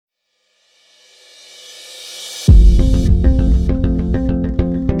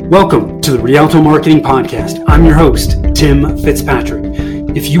Welcome to the Rialto Marketing Podcast. I'm your host, Tim Fitzpatrick.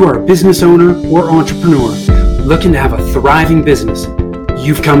 If you are a business owner or entrepreneur looking to have a thriving business,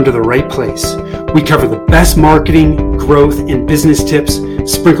 you've come to the right place. We cover the best marketing, growth, and business tips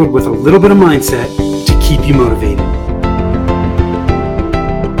sprinkled with a little bit of mindset to keep you motivated.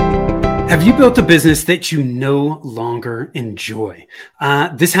 Have you built a business that you no longer enjoy?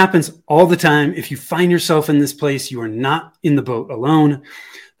 This happens all the time. If you find yourself in this place, you are not in the boat alone.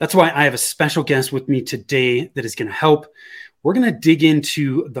 That's why I have a special guest with me today that is going to help. We're going to dig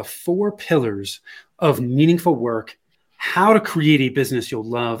into the 4 pillars of meaningful work, how to create a business you'll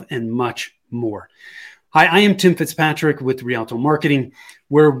love, and much more. Hi, I am Tim Fitzpatrick with Rialto Marketing,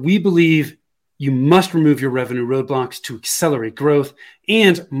 where we believe you must remove your revenue roadblocks to accelerate growth,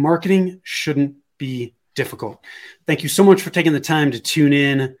 and marketing shouldn't be difficult. Thank you so much for taking the time to tune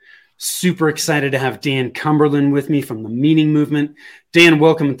in. Super excited to have Dan Cumberland with me from the Meaning Movement. Dan,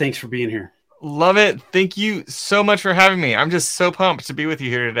 welcome and thanks for being here. Love it. Thank you so much for having me. I'm just so pumped to be with you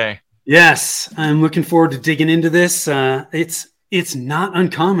here today. Yes, I'm looking forward to digging into this. It's not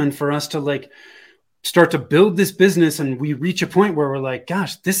uncommon for us to start to build this business and we reach a point where we're like,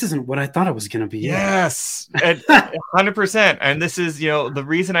 gosh, this isn't what I thought it was going to be. Yes, 100%. And this is, the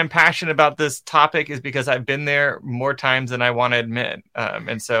reason I'm passionate about this topic is because I've been there more times than I want to admit.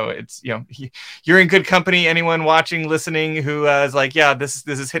 And so it's, you're in good company. Anyone watching, listening who is like, yeah, this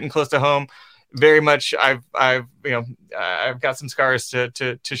is hitting close to home. Very much. I've got some scars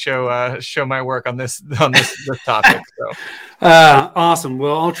to show my work on this topic. So. Awesome.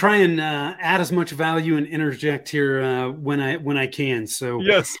 Well, I'll try and add as much value and interject here when I can. So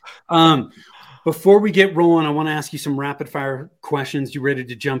yes. Before we get rolling, I want to ask you some rapid fire questions. You ready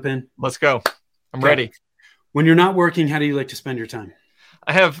to jump in? Let's go. I'm ready. When you're not working, how do you like to spend your time?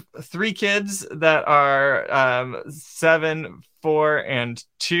 I have 3 kids that are 7, 4, and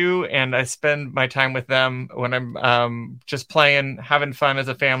 2, and I spend my time with them when I'm just playing, having fun as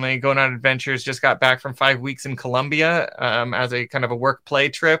a family, going on adventures. Just got back from 5 weeks in Colombia as a kind of a work play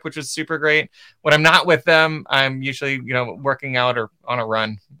trip, which was super great. When I'm not with them, I'm usually working out or on a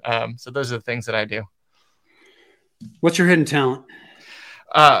run. So those are the things that I do. What's your hidden talent?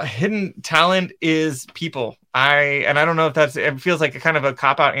 Hidden talent is people. I don't know if it feels like a kind of a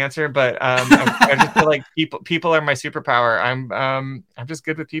cop-out answer, but I just feel like people are my superpower. I'm just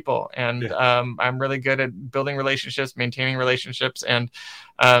good with people, and I'm really good at building relationships, maintaining relationships, and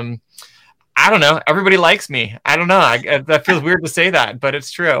I don't know. Everybody likes me. I don't know. That feels weird to say that, but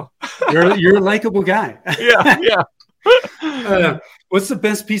it's true. You're a likable guy. Yeah. What's the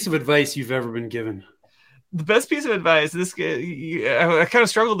best piece of advice you've ever been given? The best piece of advice, I kind of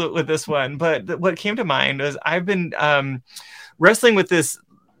struggled with this one, but what came to mind was I've been wrestling with this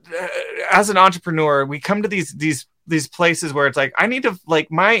as an entrepreneur. We come to these places where it's like, I need to,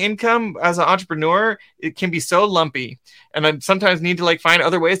 my income as an entrepreneur, it can be so lumpy. And I sometimes need to find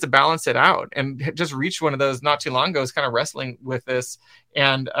other ways to balance it out, and just reached one of those not too long ago. I was kind of wrestling with this.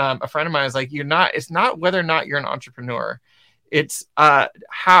 And a friend of mine was like, it's not whether or not you're an entrepreneur. It's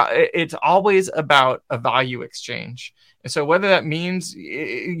it's always about a value exchange. And so whether that means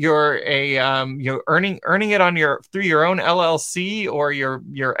you're earning it through your own LLC or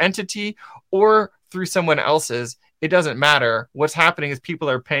your entity or through someone else's, it doesn't matter. What's happening is people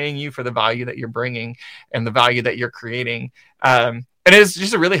are paying you for the value that you're bringing and the value that you're creating. And it's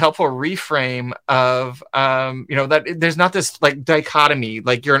just a really helpful reframe of, that there's not this dichotomy,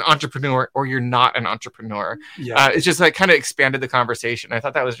 you're an entrepreneur or you're not an entrepreneur. Yeah. It's just kind of expanded the conversation. I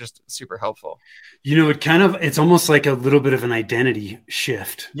thought that was just super helpful. It's almost like a little bit of an identity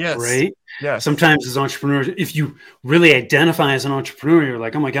shift. Yes. Right. Yeah. Sometimes as entrepreneurs, if you really identify as an entrepreneur, you're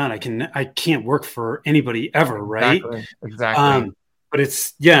like, oh my God, I can't work for anybody ever. Right. Exactly. But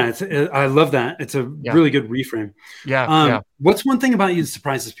I love that. It's a really good reframe. Yeah. What's one thing about you that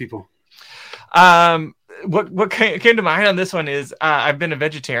surprises people? What came to mind on this one is I've been a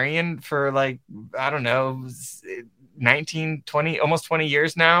vegetarian for 19, 20, almost 20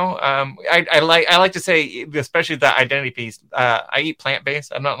 years now. I like to say, especially the identity piece, I eat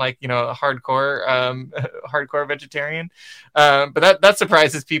plant-based. I'm not a hardcore vegetarian. But that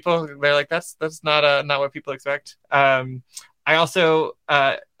surprises people. They're like, that's not what people expect. I also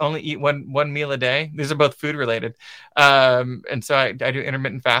only eat one meal a day. These are both food related. And so I do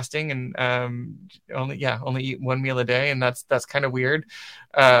intermittent fasting and only eat one meal a day. And that's kind of weird.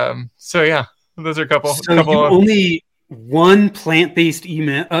 So yeah, those are a couple. You only eat one plant-based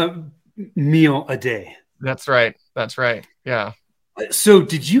meal a day. That's right. Yeah. So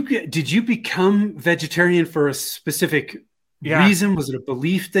did you become vegetarian for a specific reason? Was it a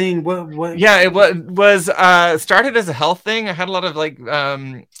belief thing? What? Yeah, it was started as a health thing. I had a lot of like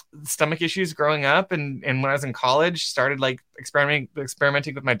stomach issues growing up, and when I was in college, started like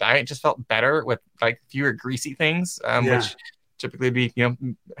experimenting with my diet. It just felt better with like fewer greasy things, which typically be,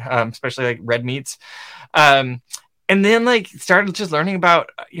 especially like red meats. And then like started just learning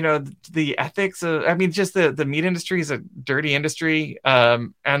about, the ethics of, just the meat industry is a dirty industry.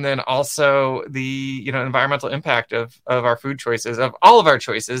 And then also the, environmental impact of our food choices, of all of our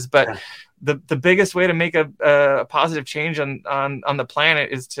choices. But the biggest way to make a positive change on the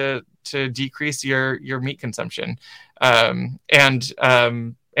planet is to decrease your meat consumption. And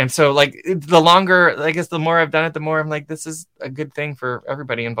so like the longer, I guess, the more I've done it, the more I'm like, this is a good thing for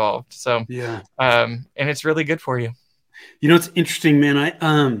everybody involved. So, and it's really good for you. It's interesting,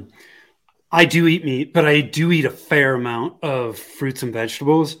 man. I do eat meat, but I do eat a fair amount of fruits and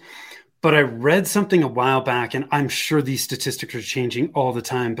vegetables. But I read something a while back, and I'm sure these statistics are changing all the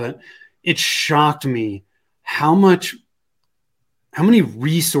time, but it shocked me how many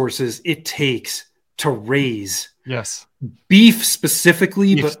resources it takes to raise beef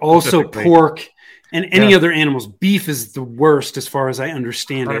specifically, but also pork and any other animals. Beef is the worst as far as I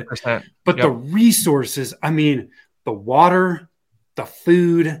understand 100%. it. But the resources, the water, the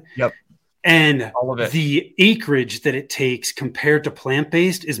food, and all of it. The acreage that it takes compared to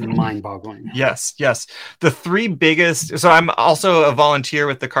plant-based is mind-boggling. Yes. The three biggest. So I'm also a volunteer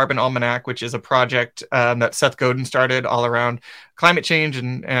with the Carbon Almanac, which is a project that Seth Godin started all around climate change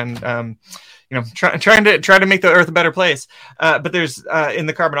and trying to make the earth a better place. But there's in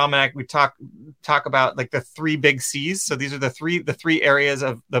the Carbon Almanac, we talk about like the three big C's. So these are the three areas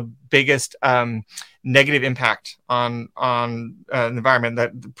of the biggest negative impact on the environment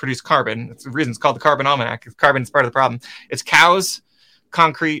that produce carbon. It's the reason it's called the Carbon Almanac. Carbon is part of the problem. It's cows,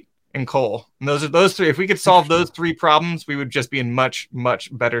 concrete, and coal. And those three. If we could solve those three problems, we would just be in much,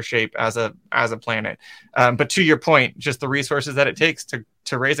 much better shape as a planet. But to your point, just the resources that it takes to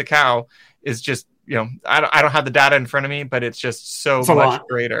raise a cow is just, I don't have the data in front of me, but it's just so much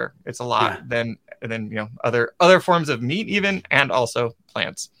greater. It's a lot than other forms of meat even, and also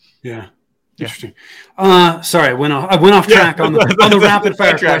plants. Yeah. Interesting. Sorry, I went off track on the rapid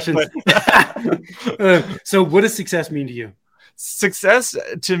fire questions. So what does success mean to you? Success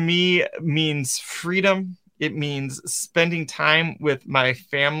to me means freedom. It means spending time with my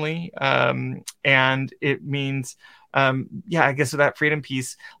family. And it means, I guess with that freedom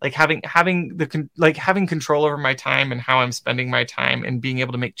piece, like having control over my time and how I'm spending my time, and being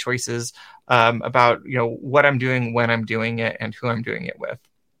able to make choices about, what I'm doing, when I'm doing it, and who I'm doing it with.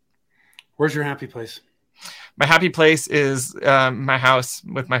 Where's your happy place? My happy place is my house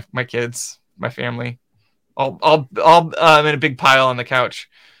with my kids, my family, all in a big pile on the couch.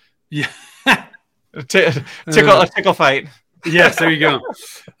 Yeah, a tickle fight. Yes, there you go.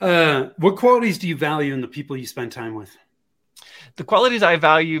 What qualities do you value in the people you spend time with? The qualities I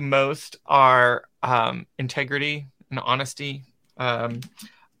value most are integrity and honesty. I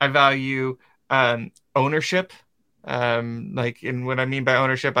value ownership. And what I mean by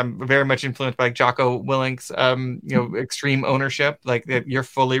ownership, I'm very much influenced by Jocko Willink's, extreme ownership, like that you're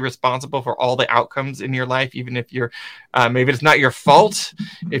fully responsible for all the outcomes in your life, even if you're, maybe it's not your fault.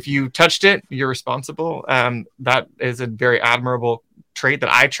 If you touched it, you're responsible. That is a very admirable trait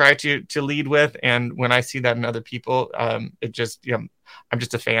that I try to lead with. And when I see that in other people, it just, I'm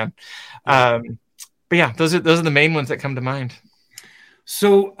just a fan. But yeah, those are the main ones that come to mind.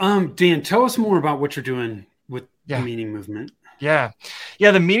 So, Dan, tell us more about what you're doing with the Meaning Movement. Yeah.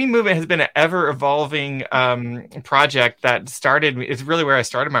 The Meaning Movement has been an ever evolving project that started. It's really where I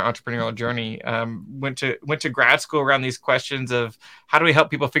started my entrepreneurial journey. Went to grad school around these questions of how do we help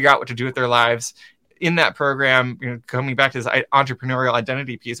people figure out what to do with their lives. In that program, coming back to this entrepreneurial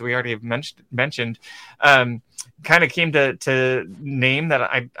identity piece that we already have mentioned, kind of came to name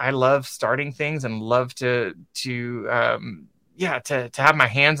that I love starting things and love to have my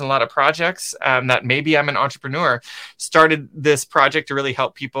hands in a lot of projects, that maybe I'm an entrepreneur. Started this project to really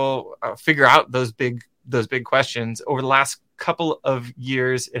help people figure out those big questions. Over the last couple of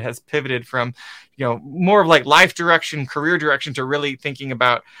years, it has pivoted from, more of like life direction, career direction, to really thinking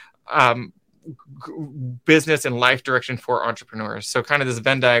about business and life direction for entrepreneurs. So kind of this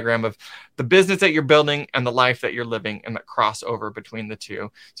Venn diagram of the business that you're building and the life that you're living, and the crossover between the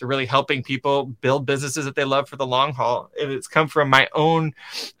two. So really helping people build businesses that they love for the long haul. It's come from my own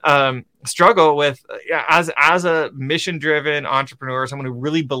struggle with, as a mission-driven entrepreneur, someone who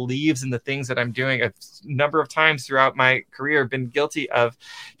really believes in the things that I'm doing. A number of times throughout my career, I've been guilty of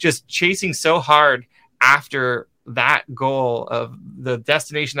just chasing so hard after that goal of the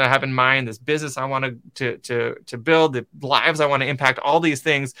destination that I have in mind, this business I want to build, the lives I want to impact, all these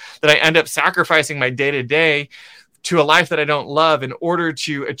things, that I end up sacrificing my day to day to a life that I don't love in order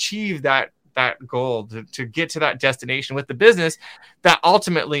to achieve that goal, to get to that destination with the business that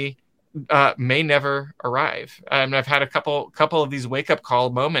ultimately may never arrive. And I've had a couple of these wake up call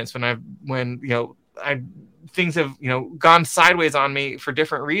moments when things have gone sideways on me for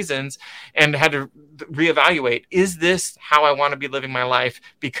different reasons, and had to reevaluate, is this how I want to be living my life?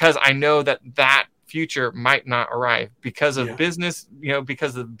 Because I know that future might not arrive because of business,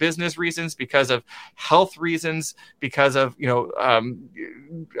 because of business reasons, because of health reasons, because of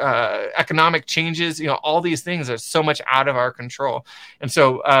economic changes. All these things are so much out of our control. And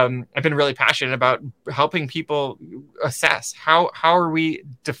so I've been really passionate about helping people assess how are we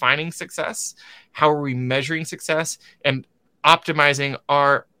defining success, how are we measuring success, and optimizing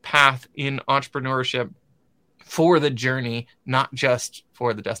our path in entrepreneurship for the journey, not just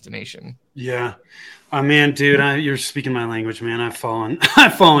for the destination. Yeah. Man, dude, you're speaking my language, man. I've fallen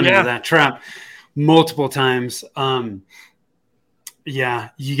into that trap multiple times. You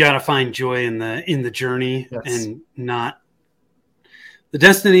got to find joy in the journey, and not the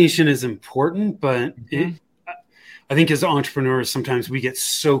destination is important, but I think as entrepreneurs, sometimes we get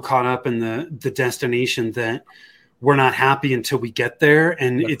so caught up in the destination that we're not happy until we get there.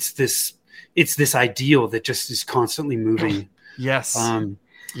 And it's this ideal that just is constantly moving. Yes.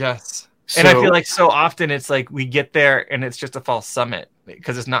 Yes. And I feel like so often it's like we get there and it's just a false summit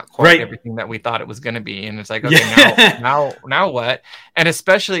because it's not quite everything that we thought it was going to be. And it's like, okay, now what? And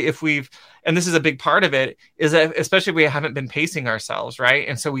especially if and this is a big part of it, is that especially if we haven't been pacing ourselves, right?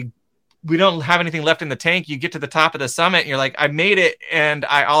 And so we don't have anything left in the tank. You get to the top of the summit and you're like, I made it. And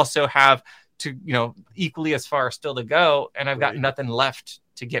I also have to, equally as far still to go. And I've got nothing left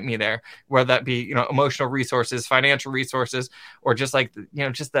to get me there, whether that be, emotional resources, financial resources, or just like,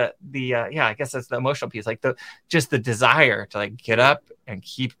 just I guess that's the emotional piece, like the desire to like get up and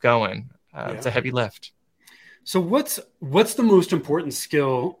keep going. It's a heavy lift. So what's the most important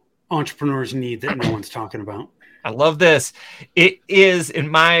skill entrepreneurs need that no one's talking about? I love this. It is, in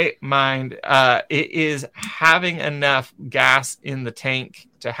my mind, it is having enough gas in the tank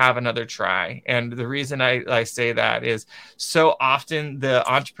to have another try. And the reason I say that is so often the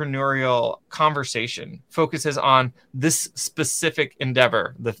entrepreneurial conversation focuses on this specific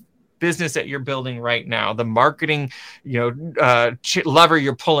endeavor, the business that you're building right now, the marketing, lever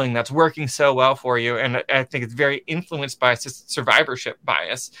you're pulling that's working so well for you. And I think it's very influenced by survivorship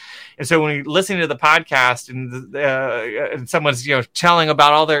bias. And so when you listen to the podcast and someone's, telling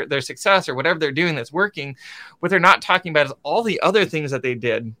about all their success or whatever they're doing that's working, what they're not talking about is all the other things that they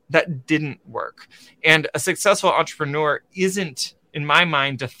did that didn't work. And a successful entrepreneur isn't, in my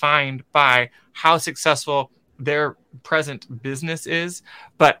mind, defined by how successful their present business is,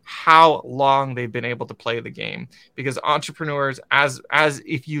 but how long they've been able to play the game. Because entrepreneurs, as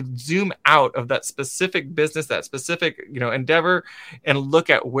if you zoom out of that specific business, that specific endeavor, and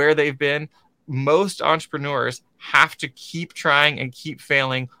look at where they've been, most entrepreneurs have to keep trying and keep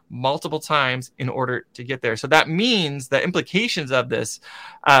failing multiple times in order to get there. So that means the implications of this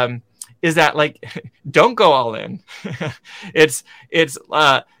is that, like, don't go all in. it's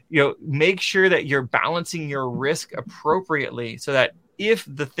make sure that you're balancing your risk appropriately so that if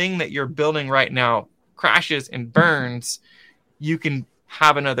the thing that you're building right now crashes and burns, you can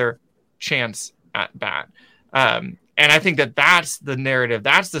have another chance at bat. And I think that that's the narrative.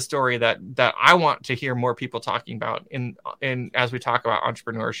 That's the story that I want to hear more people talking about in as we talk about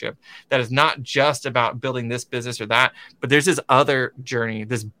entrepreneurship. That is not just about building this business or that, but there's this other journey,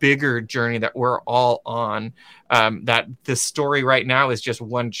 this bigger journey that we're all on. That this story right now is just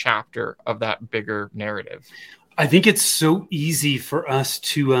one chapter of that bigger narrative. I think it's so easy for us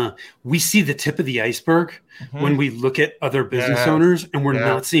to, we see the tip of the iceberg when we look at other business owners, and we're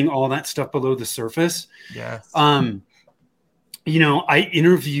not seeing all that stuff below the surface. Yes. I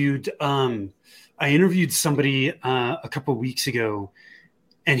interviewed somebody a couple of weeks ago,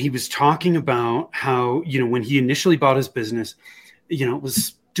 and he was talking about how, when he initially bought his business, it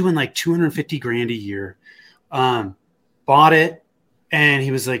was doing like $250,000 a year, bought it. And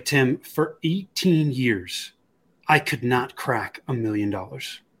he was like, Tim, for 18 years, I could not crack $1 million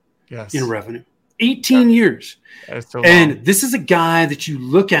in revenue. 18 years. So and this is a guy that you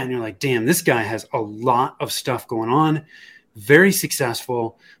look at and you're like, damn, this guy has a lot of stuff going on, very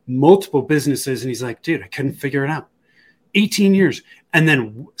successful, multiple businesses. And he's like, dude, I couldn't figure it out. 18 years. And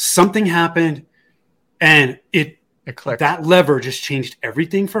then something happened and it clicked. That lever just changed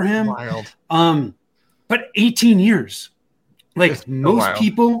everything for him. Wild. But 18 years, like most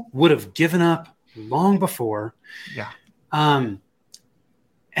people would have given up long before. Yeah.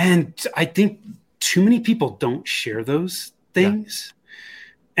 And I think too many people don't share those things.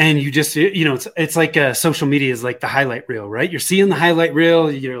 And you just, it's like social media is like the highlight reel, right? You're seeing the highlight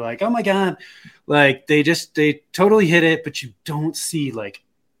reel. You're like, oh my God, like they totally hit it. But you don't see like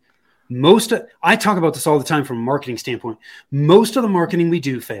I talk about this all the time from a marketing standpoint. Most of the marketing we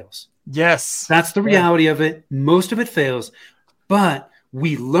do fails. Yes. That's the reality of it. Most of it fails, but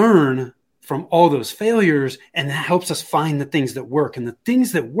we learn from all those failures, and that helps us find the things that work. And the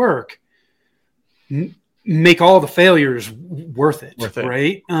things that work make all the failures worth it.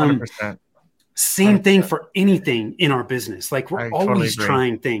 Right? 100%. Same thing for anything in our business. Like we're always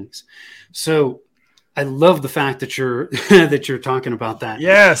trying things. So I love the fact that you're talking about that.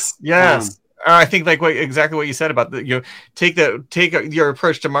 Yes. I think like exactly what you said about take your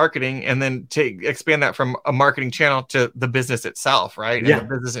approach to marketing and then expand that from a marketing channel to the business itself, right? And the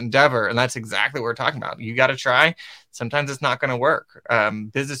business endeavor. And that's exactly what we're talking about. You got to try. Sometimes it's not going to work.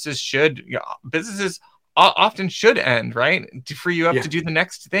 Businesses often should end, right? To free you up to do the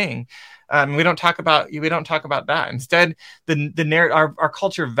next thing. We don't talk about that. Instead, our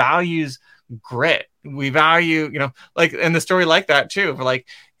culture values grit. We value, like in the story like that too, for like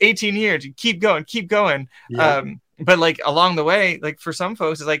 18 years, you keep going. Yeah. But like along the way, like for some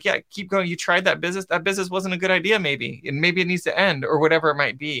folks, it's like, keep going. You tried that business wasn't a good idea, maybe, and maybe it needs to end or whatever it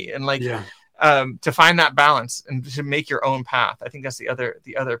might be. And like, to find that balance and to make your own path. I think that's the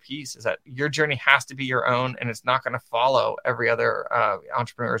other piece, is that your journey has to be your own, and it's not going to follow every other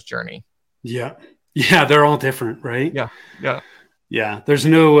entrepreneur's journey. Yeah. They're all different, right? Yeah. There's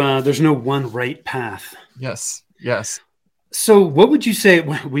no one right path. Yes. So what would you say,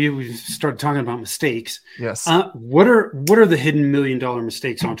 we started talking about mistakes. Yes. What are the hidden $1 million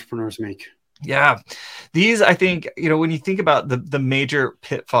mistakes entrepreneurs make? Yeah. These, I think, when you think about the major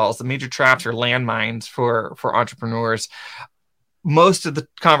pitfalls, the major traps or landmines for entrepreneurs, most of the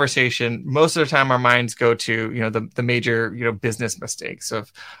conversation, most of the time our minds go to, the major, business mistakes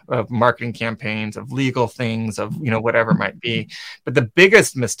of marketing campaigns, of legal things, of, whatever it might be. But the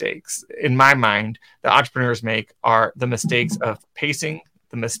biggest mistakes in my mind that entrepreneurs make are the mistakes of pacing,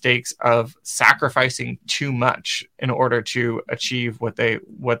 the mistakes of sacrificing too much in order to achieve what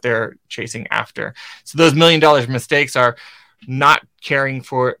they're chasing after. So those $1 million mistakes are not caring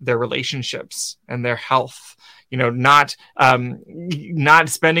for their relationships and their health, not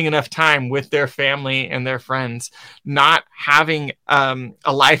spending enough time with their family and their friends, not having a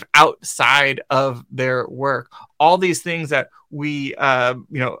life outside of their work. All these things that we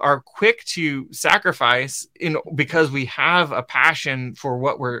are quick to sacrifice because we have a passion for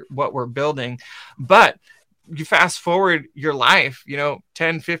what we're building. But you fast forward your life,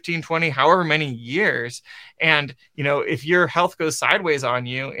 10, 15, 20, however many years. And, if your health goes sideways on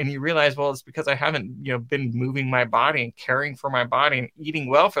you and you realize, well, it's because I haven't, been moving my body and caring for my body and eating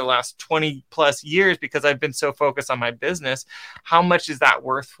well for the last 20 plus years because I've been so focused on my business, how much is that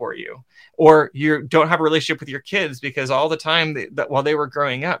worth for you? Or you don't have a relationship with your kids because all the time that while they were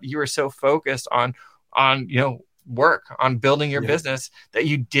growing up, you were so focused on work, on building your business, that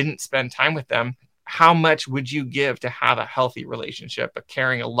you didn't spend time with them. How much would you give to have a healthy relationship, a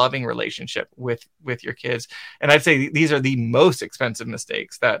caring, a loving relationship with your kids? And I'd say these are the most expensive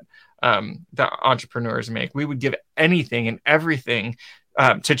mistakes that entrepreneurs make. We would give anything and everything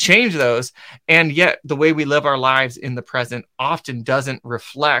to change those. And yet the way we live our lives in the present often doesn't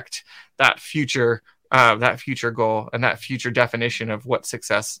reflect that future goal and that future definition of what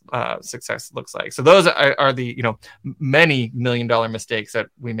success looks like. So those are the, many $1 million mistakes that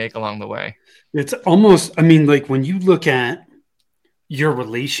we make along the way. It's almost, like when you look at your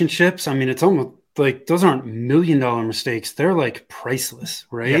relationships, it's almost like those aren't $1 million mistakes. They're like priceless,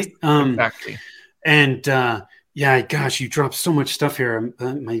 right? Yes, exactly. And gosh, you dropped so much stuff here.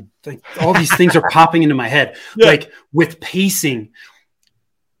 All these things are popping into my head. Yeah. Like with pacing,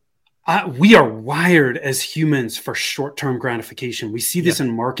 we are wired as humans for short-term gratification. We see this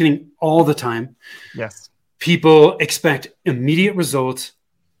in marketing all the time. Yes. People expect immediate results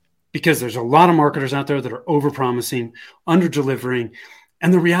because there's a lot of marketers out there that are over-promising, under-delivering.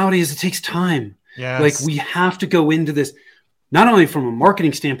 And the reality is it takes time. Yes. Like we have to go into this, not only from a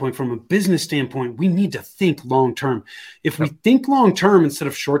marketing standpoint, from a business standpoint, we need to think long-term. If we think long-term instead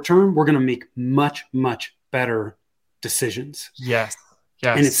of short-term, we're going to make much, much better decisions. Yes.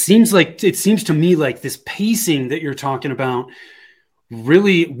 And it seems to me like this pacing that you're talking about,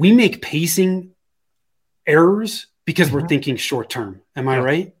 really, we make pacing errors because we're thinking short term. Am I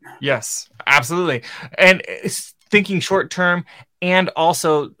right? Yes, absolutely. And it's thinking short term and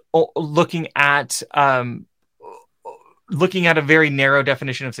also looking at looking at a very narrow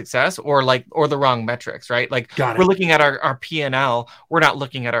definition of success, or the wrong metrics, right? Like we're looking at our P&L, we're not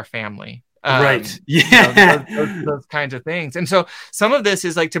looking at our family. Right. Yeah. Those kinds of things. And so some of this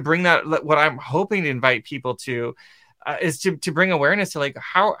is like to bring that, what I'm hoping to invite people to is to bring awareness to like,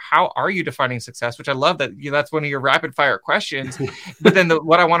 how are you defining success? Which I love that that's one of your rapid fire questions. But then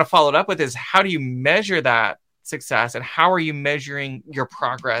what I want to follow it up with is, how do you measure that success, and how are you measuring your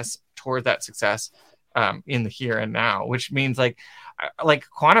progress toward that success in the here and now? Which means like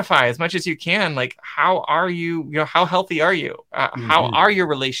quantify as much as you can, like how are you, how healthy are you, how are your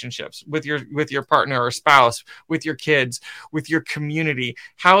relationships with your partner or spouse, with your kids, with your community?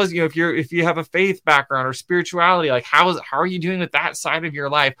 How is, if you have a faith background or spirituality, like how are you doing with that side of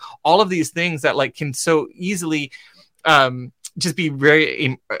your life? All of these things that like can so easily just be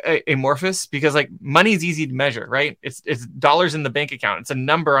very amorphous, because like money is easy to measure, right? It's dollars in the bank account, it's a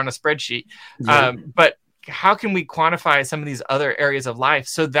number on a spreadsheet. But how can we quantify some of these other areas of life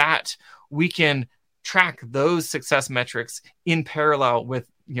so that we can track those success metrics in parallel with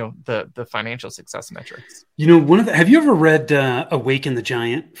the financial success metrics? Have you ever read Awaken the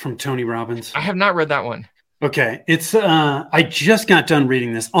Giant from Tony Robbins? I have not read that one. Okay. It's I just got done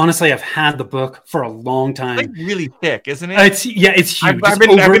reading this. Honestly, I've had the book for a long time. It's like really thick, isn't it? It's huge. I've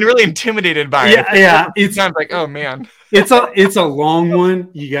been really intimidated by it. Yeah. It sounds like, oh man. It's a long one.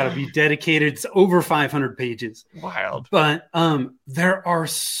 You got to be dedicated. It's over 500 pages. Wild. But there are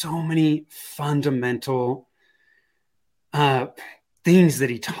so many fundamental things that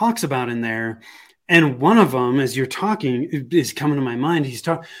he talks about in there. And one of them, as you're talking, is coming to my mind. He's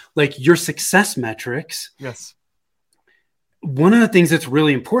talking like your success metrics. Yes. One of the things that's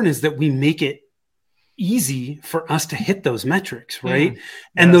really important is that we make it easy for us to hit those metrics, right?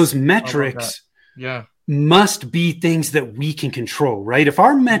 And those metrics must be things that we can control, right? If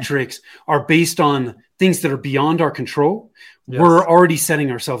our metrics are based on things that are beyond our control, we're already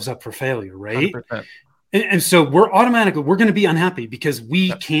setting ourselves up for failure, right? 100%. And so we're going to be unhappy because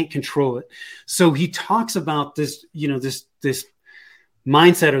we can't control it. So he talks about this, this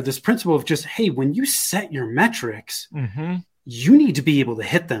mindset or this principle of just, hey, when you set your metrics, you need to be able to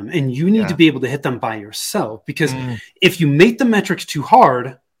hit them, and you need to be able to hit them by yourself, because if you make the metrics too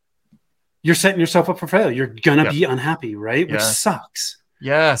hard, you're setting yourself up for failure. You're going to be unhappy, right? Which sucks.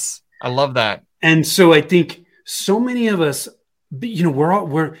 Yes. I love that. And so I think so many of us,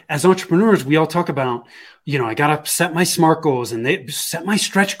 we're as entrepreneurs, we all talk about, I got to set my SMART goals and they set my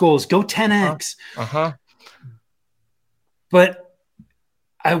stretch goals, go 10X. But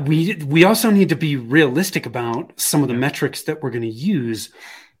we also need to be realistic about some of the metrics that we're going to use.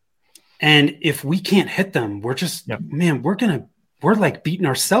 And if we can't hit them, we're just, we're like beating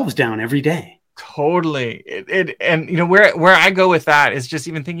ourselves down every day. Totally. And where I go with that is just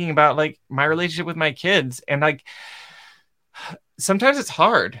even thinking about like my relationship with my kids, and like, sometimes it's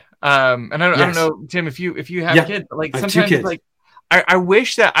hard. And I don't know, Tim, if you have kids, but like sometimes it's like, I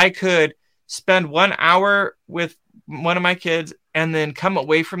wish that I could spend 1 hour with one of my kids and then come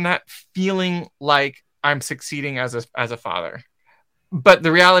away from that feeling like I'm succeeding as a father. But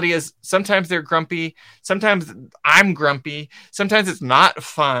the reality is sometimes they're grumpy. Sometimes I'm grumpy. Sometimes it's not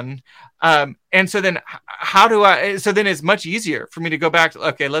fun. And so then so then it's much easier for me to go back to,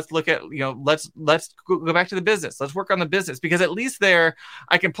 okay, let's look at, let's go back to the business. Let's work on the business, because at least there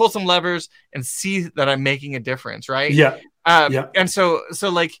I can pull some levers and see that I'm making a difference. Right. Yeah. And so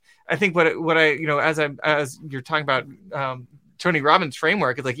like, I think what I, as you're talking about, Tony Robbins'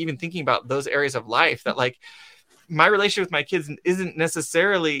 framework is like, even thinking about those areas of life that like, my relationship with my kids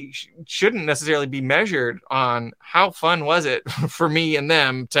shouldn't necessarily be measured on how fun was it for me and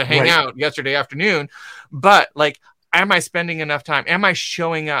them to hang out yesterday afternoon, but like, am I spending enough time? Am I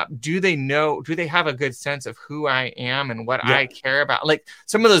showing up? Do they have a good sense of who I am and what I care about? Like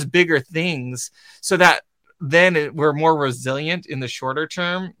some of those bigger things, so that then we're more resilient in the shorter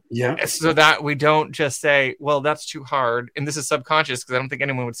term. Yeah. So that we don't just say, well, that's too hard. And this is subconscious, because I don't think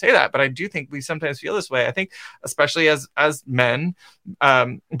anyone would say that, but I do think we sometimes feel this way. I think especially as men,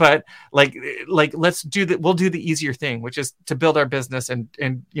 but like, let's do that. We'll do the easier thing, which is to build our business and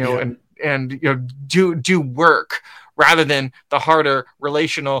do work, rather than the harder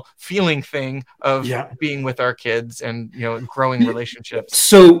relational feeling thing of being with our kids and, growing relationships.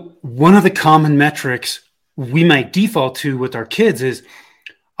 So one of the common metrics we might default to with our kids is,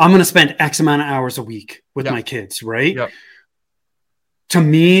 I'm going to spend X amount of hours a week with my kids, right? Yep. To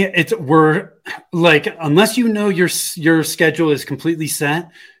me, we're like, unless your schedule is completely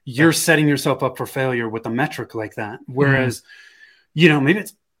set, you're setting yourself up for failure with a metric like that. Whereas, maybe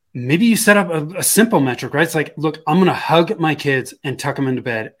it's maybe you set up a simple metric, right? It's like, look, I'm going to hug my kids and tuck them into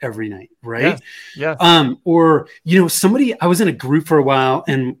bed every night, right? Yes. Or, I was in a group for a while,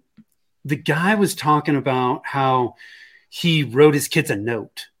 and the guy was talking about how he wrote his kids a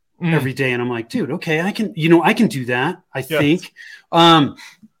note every day. And I'm like, dude, okay, I can do that, I think. And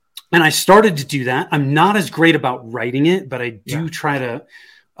I started to do that. I'm not as great about writing it, but I do try to,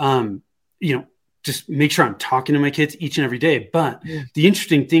 just make sure I'm talking to my kids each and every day. But the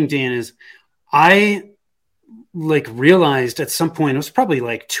interesting thing, Dan, is I realized at some point, it was probably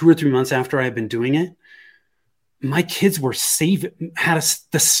like 2 or 3 months after I had been doing it, my kids were had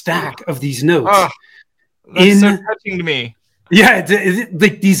the stack of these notes. Oh, that's so touching to me. Yeah,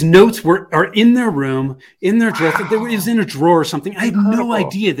 like these notes are in their room, in their drawer. It was in a drawer or something. I had no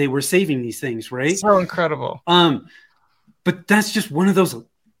idea they were saving these things, right? So incredible. But that's just one of those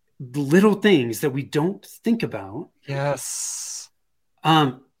little things that we don't think about. Yes.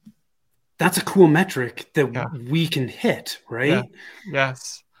 That's a cool metric that we can hit, right? Yeah.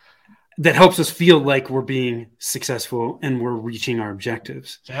 Yes. That helps us feel like we're being successful and we're reaching our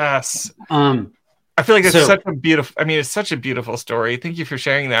objectives. Yes. I feel like it's such a beautiful story. Thank you for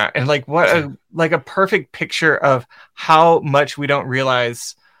sharing that. And what a perfect picture of how much we don't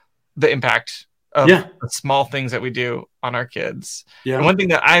realize the impact of the small things that we do on our kids. Yeah. And one thing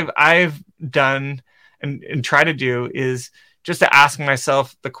that I've done and try to do is just to ask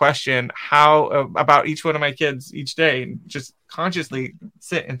myself the question, how about each one of my kids each day, and just consciously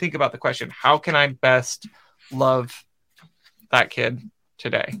sit and think about the question, how can I best love that kid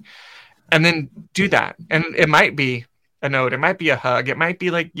today? And then do that. And it might be a note. It might be a hug. It might be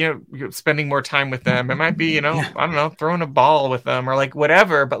you're spending more time with them. It might be, I don't know, throwing a ball with them or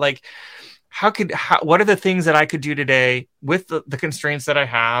whatever. But what are the things that I could do today with the constraints that I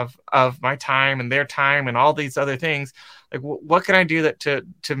have of my time and their time and all these other things? What can I do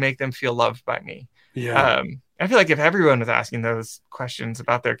to make them feel loved by me? Yeah. I feel like if everyone was asking those questions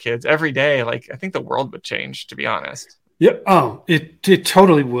about their kids every day, I think the world would change, to be honest. Yeah. Oh, it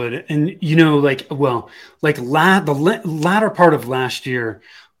totally would. And, the latter part of last year,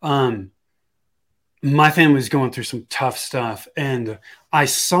 my family was going through some tough stuff. And I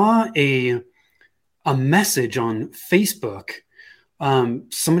saw a message on Facebook.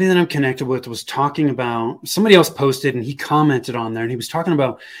 Somebody that I'm connected with was talking about, somebody else posted and he commented on there, and he was talking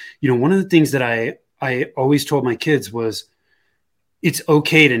about, one of the things that I always told my kids was, it's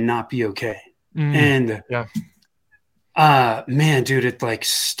okay to not be okay. And man, dude, it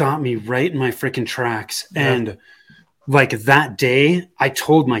stopped me right in my freaking tracks. And that day I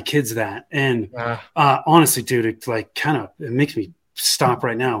told my kids that, and honestly, dude, it it makes me stop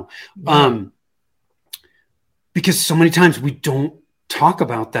right now. Because so many times we don't talk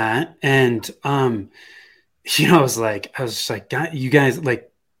about that. And, I was like, you guys,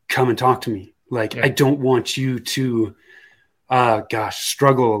 come and talk to me. I don't want you to,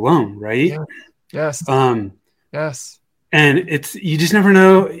 struggle alone. Right. Yeah. Yes. Yes. And you just never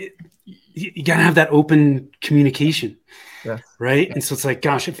know. You got to have that open communication. Yeah. Right. Yeah. And so it's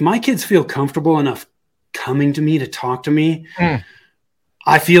gosh, if my kids feel comfortable enough coming to me to talk to me,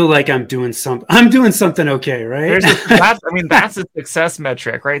 I feel like I'm doing something okay, right? That's a success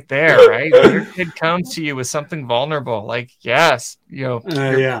metric right there, right? When your kid comes to you with something vulnerable, yes,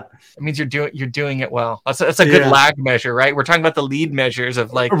 it means you're doing it well. That's a good lag measure, right? We're talking about the lead measures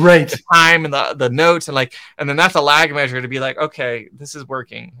of the time and the notes and then that's a lag measure to be okay, this is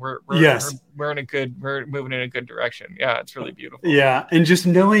working. We're moving in a good direction. Yeah, it's really beautiful. Yeah, and just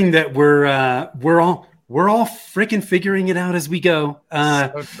knowing that we're all freaking figuring it out as we go.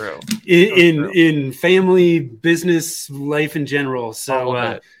 So true. In family, business, life in general.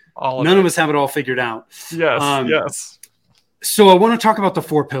 So none of us have it all figured out. Yes. Yes. So I want to talk about the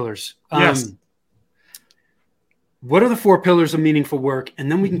 4 pillars. Yes. What are the 4 pillars of meaningful work? And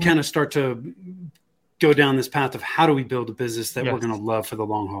then we can kind of start to go down this path of how do we build a business that we're going to love for the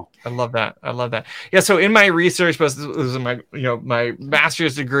long haul. I love that. Yeah. So in my research, this was my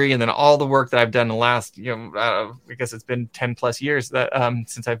master's degree, and then all the work that I've done in the last, I guess it's been 10 plus years that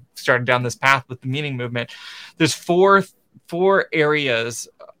since I've started down this path with the meaning movement. There's four areas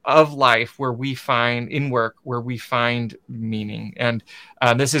of life where we find meaning. And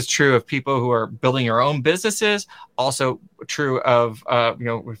this is true of people who are building their own businesses, also true of,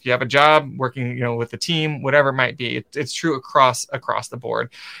 if you have a job working, with a team, whatever it might be, it's true across the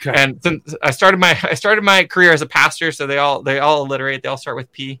board. Okay. And since I started my career as a pastor, so they all alliterate, they all start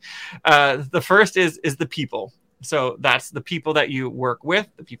with P. The first is the people. So that's the people that you work with,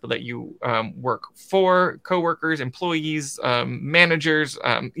 the people that you work for, coworkers, employees, managers,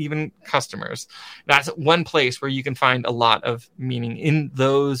 even customers. That's one place where you can find a lot of meaning in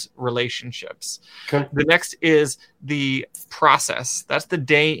those relationships. Okay. The next is the process. That's the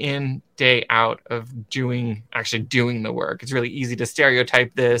day in, day out of actually doing the work. It's really easy to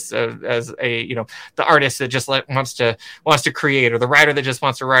stereotype this as the artist that just wants to create, or the writer that just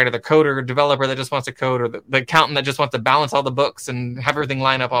wants to write, or the coder or developer that just wants to code, or the accountant that just wants to balance all the books and have everything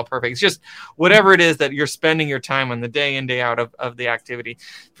line up all perfect. It's just whatever it is that you're spending your time on, the day in, day out of the activity.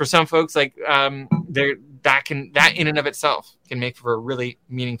 For some folks, like that in and of itself can make for a really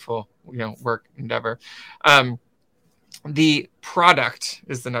meaningful work endeavor. The product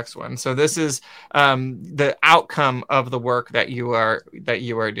is the next one. So this is the outcome of the work that you are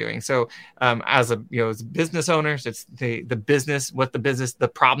doing. So as business owners, it's the business,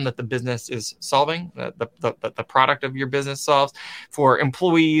 the problem that the business is solving, the product of your business solves. For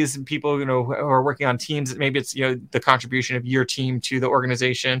employees and people who are working on teams, maybe it's the contribution of your team to the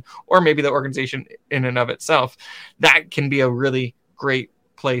organization, or maybe the organization in and of itself. That can be a really great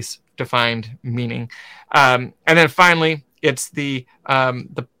place to find meaning. And then finally, it's the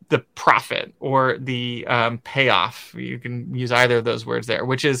profit, or the payoff. You can use either of those words there,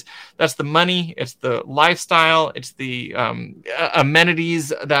 that's the money, it's the lifestyle, it's the amenities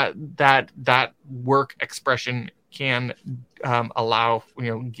that work expression can allow,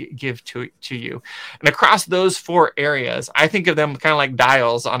 give to you. And across those four areas, I think of them kind of like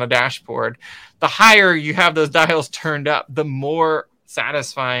dials on a dashboard. The higher you have those dials turned up, the more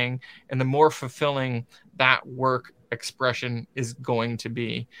satisfying and the more fulfilling that work expression is going to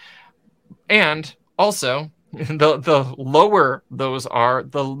be. And also, the lower those are,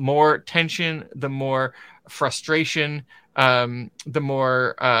 the more tension, the more frustration, the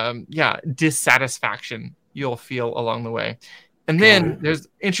more dissatisfaction you'll feel along the way. And then there's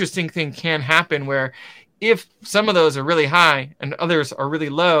interesting thing can happen where, if some of those are really high and others are really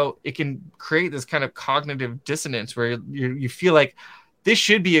low, it can create this kind of cognitive dissonance where you feel like, this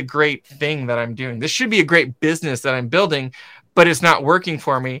should be a great thing that I'm doing. This should be a great business that I'm building, but it's not working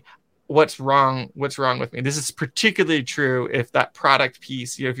for me. What's wrong with me? This is particularly true if that product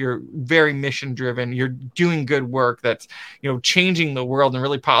piece, if you're very mission driven, you're doing good work that's, changing the world in a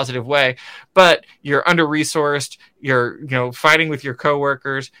really positive way, but you're under resourced, you're, fighting with your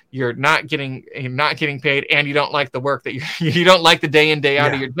coworkers, you're not getting paid, and you don't like the work that you don't like the day in, day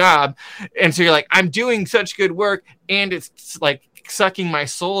out of your job. And so you're like, I'm doing such good work, and it's like sucking my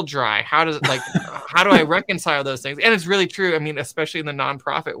soul dry. How do I reconcile those things? And it's really true. I mean, especially in the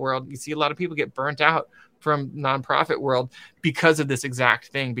nonprofit world, you see a lot of people get burnt out from nonprofit world because of this exact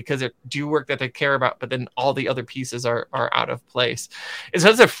thing, because they do work that they care about, but then all the other pieces are out of place. And so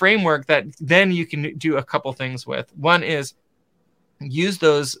that's a framework that then you can do a couple things with. One is use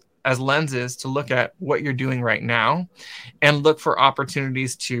those as lenses to look at what you're doing right now and look for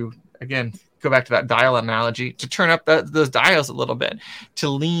opportunities to, again, go back to that dial analogy, to turn up those dials a little bit, to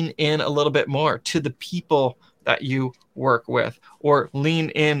lean in a little bit more to the people that you work with, or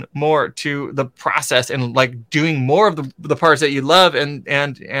lean in more to the process and like doing more of the parts that you love, and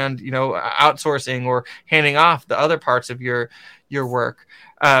outsourcing or handing off the other parts of your work.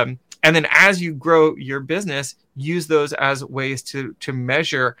 And then as you grow your business, use those as ways to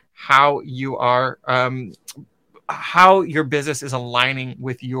measure how you are, how your business is aligning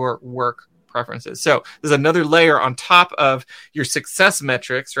with your work preferences. So there's another layer on top of your success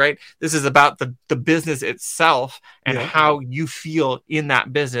metrics, right? This is about the business itself and how you feel in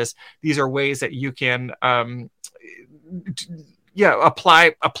that business. These are ways that you can find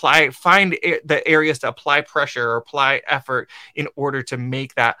the areas to apply pressure or apply effort in order to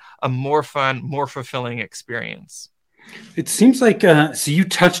make that a more fun, more fulfilling experience. It seems like, so you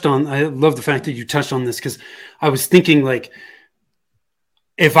touched on, I love the fact that you touched on this, because I was thinking, like,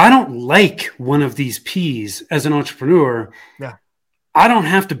 if I don't like one of these P's as an entrepreneur, I don't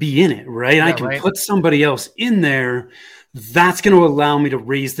have to be in it, right? I can put somebody else in there. That's going to allow me to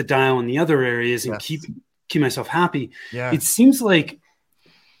raise the dial in the other areas and keep myself happy. Yeah. It seems like,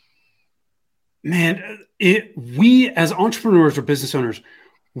 man, we as entrepreneurs or business owners,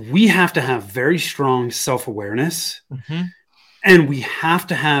 we have to have very strong self-awareness, and we have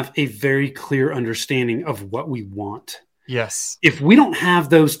to have a very clear understanding of what we want. Yes. If we don't have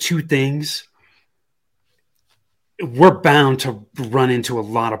those two things, we're bound to run into a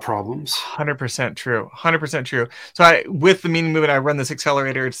lot of problems. 100% true. 100% true. So with the Meaning Movement, I run this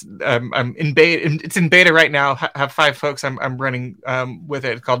accelerator. It's I'm in beta. It's in beta right now. Have 5 folks I'm running with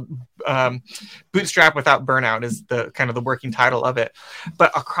it. It's called Bootstrap Without Burnout is the kind of the working title of it.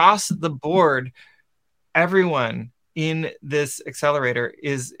 But across the board, everyone in this accelerator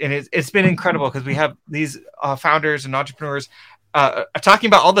it's been incredible because we have these founders and entrepreneurs talking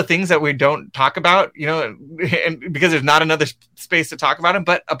about all the things that we don't talk about, and because there's not another space to talk about them,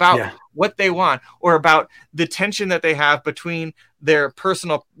 but about what they want, or about the tension that they have between their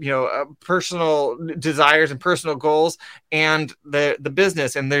personal, personal desires and personal goals and the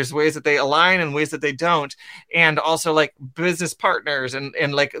business. And there's ways that they align and ways that they don't. And also like business partners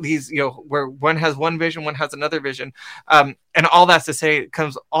and like these, where one has one vision, one has another vision. And all that's to say, it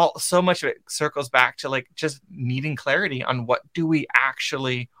comes so much of it circles back to like just needing clarity on what do we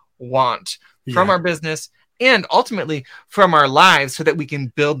actually want from our business and ultimately from our lives, so that we can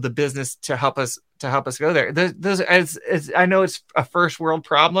build the business to help us go there. Those, I know it's a first world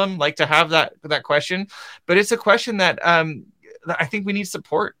problem, like to have that question, but it's a question that I think we need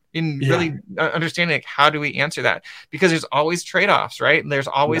support in really understanding, like, how do we answer that? Because there's always trade-offs, right? And there's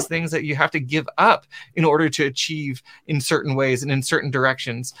always things that you have to give up in order to achieve in certain ways and in certain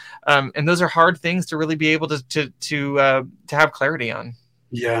directions. And those are hard things to really be able to have clarity on.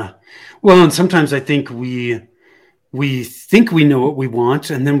 Yeah. Well, and sometimes I think we think we know what we want,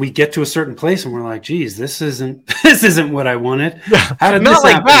 and then we get to a certain place and we're like, geez, this isn't what I wanted. How did not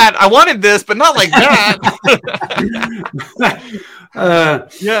this happen? That. I wanted this, but not like that.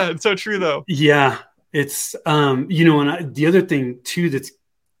 Yeah, it's so true though. Yeah. It's, and the other thing too, that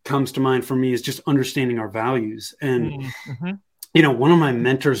comes to mind for me is just understanding our values. And, one of my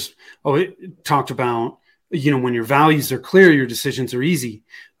mentors talked about, when your values are clear, your decisions are easy.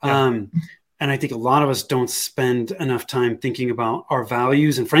 Yeah. And I think a lot of us don't spend enough time thinking about our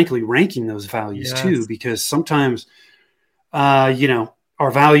values and frankly ranking those values too, because sometimes,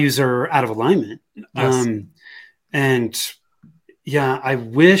 our values are out of alignment. Yes. I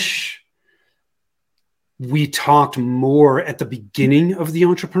wish we talked more at the beginning of the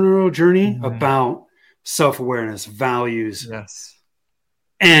entrepreneurial journey about self-awareness, values. Yes.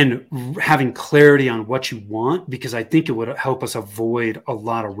 And having clarity on what you want, because I think it would help us avoid a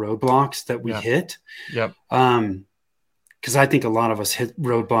lot of roadblocks that we hit. Yep. Because I think a lot of us hit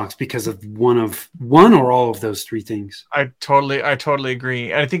roadblocks because of one or all of those three things. I totally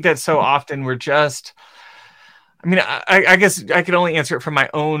agree. And I think that so often we're just, I guess I could only answer it from my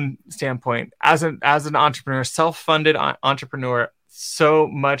own standpoint as an entrepreneur, self-funded entrepreneur. So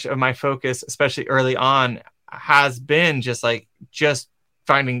much of my focus, especially early on, has been just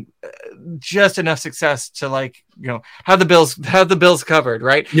finding just enough success to have the bills covered.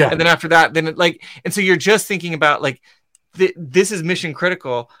 Right. Yeah. And then after that, and so you're just thinking about this is mission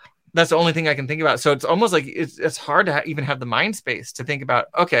critical. That's the only thing I can think about. So it's almost like it's hard to even have the mind space to think about,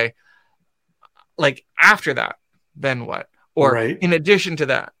 okay, after that, then what? Or in addition to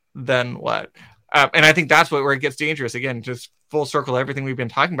that, then what? And I think that's where it gets dangerous. Again, just full circle, everything we've been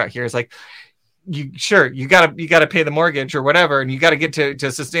talking about here is you gotta pay the mortgage or whatever, and you got to get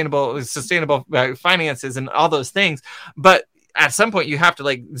to sustainable finances and all those things. But at some point you have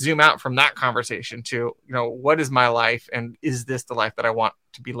to zoom out from that conversation to, what is my life, and is this the life that I want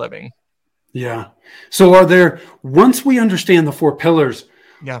to be living? Yeah. So once we understand the four pillars,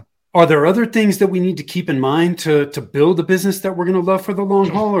 are there other things that we need to keep in mind to build a business that we're going to love for the long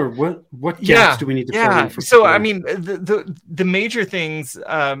haul, or what gaps do we need to fill in for people? The major things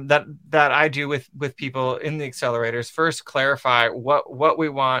that I do with people in the accelerators, first clarify what we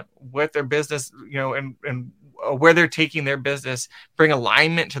want, what their business, and where they're taking their business, bring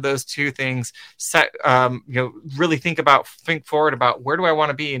alignment to those two things, set, really think forward about where do I want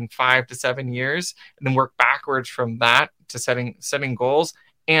to be in 5 to 7 years, and then work backwards from that to setting goals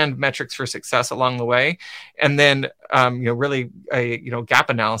and metrics for success along the way. And then, really a, gap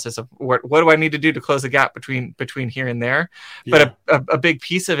analysis of what do I need to do to close the gap between here and there. Yeah. But a big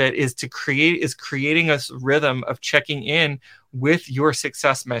piece of it is creating a rhythm of checking in with your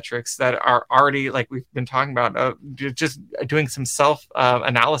success metrics that are already, like we've been talking about, just doing some self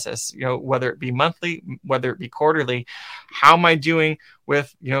analysis, whether it be monthly, whether it be quarterly. How am I doing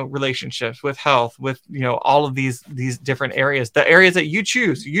with, relationships, with health, with, all of these different areas, the areas that you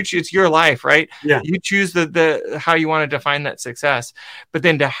choose your life, right? Yeah. You choose the how you want to define that success, but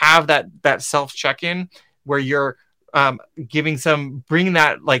then to have that self check-in where you're bringing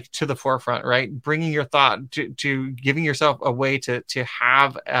that to the forefront, right? Bringing your thought to giving yourself a way to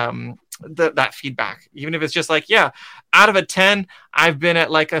have that feedback, even if it's just out of a 10, I've been at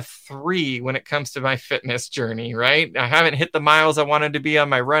a 3 when it comes to my fitness journey, right? I haven't hit the miles I wanted to be on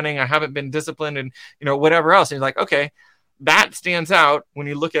my running. I haven't been disciplined and, whatever else. And you're like, okay, that stands out when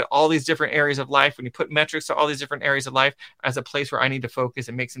you look at all these different areas of life, when you put metrics to all these different areas of life as a place where I need to focus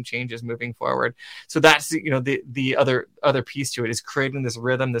and make some changes moving forward. So that's, the other piece to it is creating this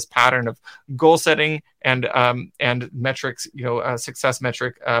rhythm, this pattern of goal setting and metrics, success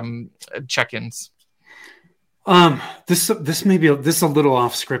metric check-ins. This may be this is a little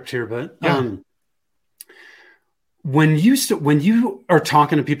off script here, but when you are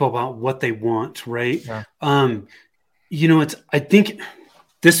talking to people about what they want, right? Yeah. I think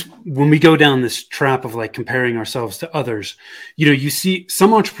this, when we go down this trap of like comparing ourselves to others, you see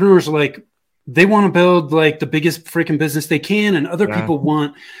some entrepreneurs like they want to build like the biggest freaking business they can, and other people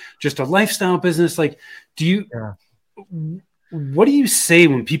want just a lifestyle business. Like, what do you say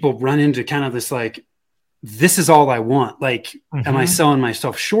when people run into kind of this like, this is all I want? Like, am I selling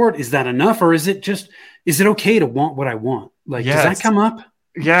myself short? Is that enough? Or is it okay to want what I want? Like, does that come up?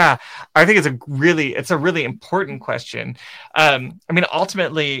 Yeah, I think it's a really important question.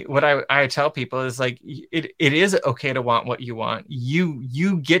 Ultimately what I tell people is like, it is okay to want what you want.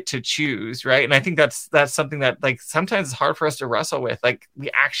 You get to choose, right? And I think that's something that like sometimes it's hard for us to wrestle with. Like, we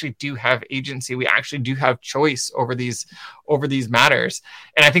actually do have agency. We actually do have choice over these matters.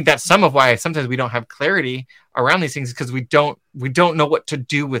 And I think that's some of why sometimes we don't have clarity around these things, because we don't know what to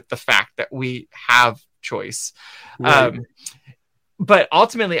do with the fact that we have choice. Right. But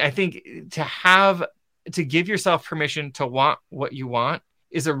ultimately, I think to give yourself permission to want what you want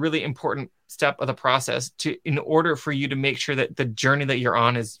is a really important step of the process in order for you to make sure that the journey that you're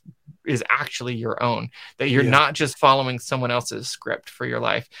on is actually your own, that you're not just following someone else's script for your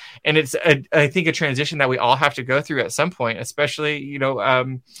life. And it's, I think, a transition that we all have to go through at some point, especially,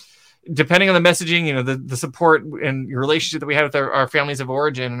 depending on the messaging, the support and relationship that we had with our families of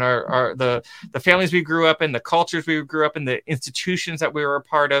origin and the families we grew up in, the cultures we grew up in, the institutions that we were a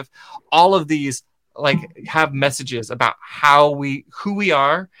part of, all of these like have messages about who we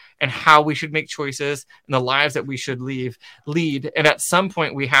are and how we should make choices and the lives that we should lead. And at some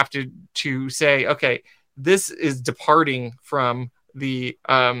point we have to say, okay, this is departing from the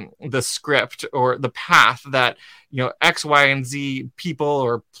script or the path that X, Y, and Z people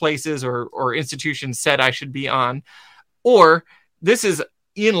or places or institutions said I should be on, or this is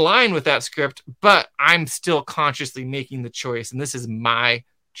in line with that script, but I'm still consciously making the choice, and this is my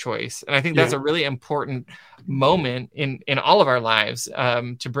choice. And I think that's a really important moment in all of our lives,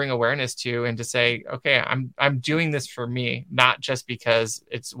 to bring awareness to, and to say, okay, I'm doing this for me, not just because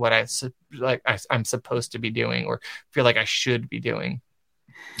it's what I'm supposed to be doing or feel like I should be doing.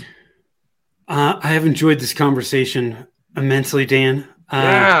 I have enjoyed this conversation immensely, Dan.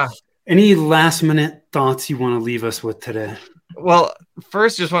 Any last minute thoughts you want to leave us with today? Well,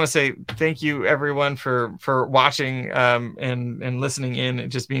 first, just want to say thank you, everyone, for watching and listening in. It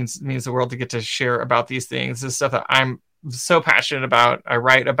just means the world to get to share about these things. This is stuff that I'm so passionate about. I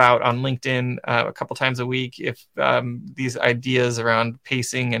write about on LinkedIn a couple times a week. If these ideas around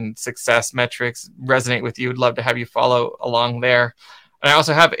pacing and success metrics resonate with you, I'd love to have you follow along there. And I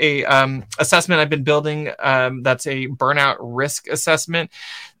also have a assessment I've been building that's a burnout risk assessment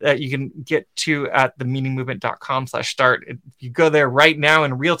that you can get to at themeaningmovement.com/start. If you go there right now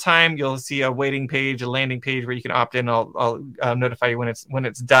in real time, you'll see a waiting page, a landing page where you can opt in. I'll notify you when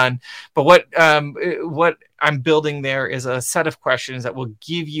it's done. But what I'm building there is a set of questions that will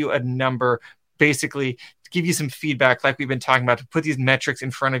give you a number, basically give you some feedback like we've been talking about, to put these metrics in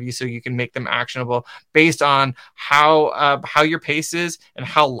front of you so you can make them actionable based on how your pace is and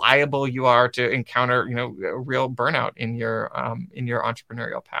how liable you are to encounter, a real burnout in your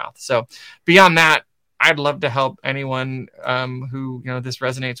entrepreneurial path. So beyond that, I'd love to help anyone who this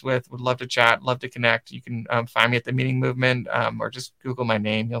resonates with. Would love to chat, love to connect. You can find me at The Meaning Movement, or just Google my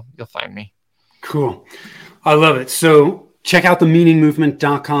name. You'll find me. Cool. I love it. So check out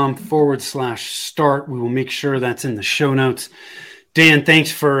themeaningmovement.com/start. We will make sure that's in the show notes. Dan,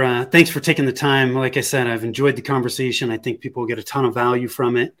 thanks for taking the time. Like I said, I've enjoyed the conversation. I think people get a ton of value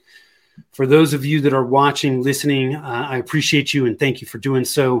from it. For those of you that are watching, listening, I appreciate you and thank you for doing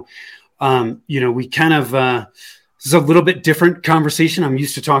so. We kind of, this is a little bit different conversation. I'm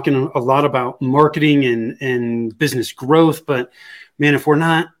used to talking a lot about marketing and business growth, but man, if we're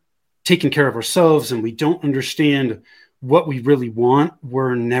not taking care of ourselves and we don't understand what we really want,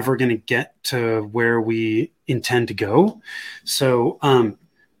 we're never going to get to where we intend to go. So,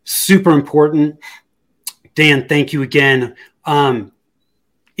 super important. Dan, thank you again.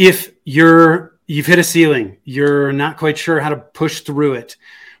 If you've hit a ceiling, you're not quite sure how to push through it,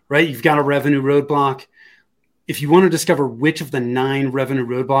 right? You've got a revenue roadblock. If you want to discover which of the 9 revenue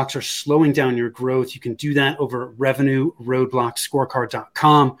roadblocks are slowing down your growth, you can do that over at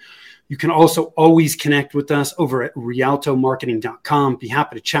revenueroadblockscorecard.com. You can also always connect with us over at rialtomarketing.com. Be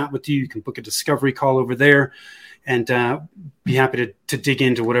happy to chat with you. You can book a discovery call over there and be happy to dig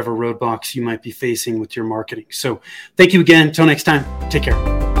into whatever roadblocks you might be facing with your marketing. So thank you again. Until next time, take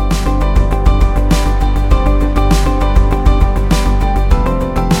care.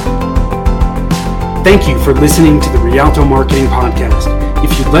 Thank you for listening to the Rialto Marketing Podcast.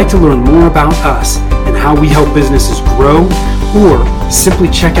 If you'd like to learn more about us and how we help businesses grow, or simply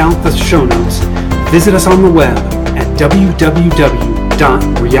check out the show notes, visit us on the web at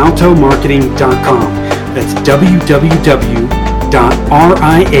www.rialtomarketing.com. That's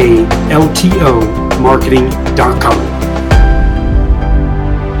www.rialtomarketing.com.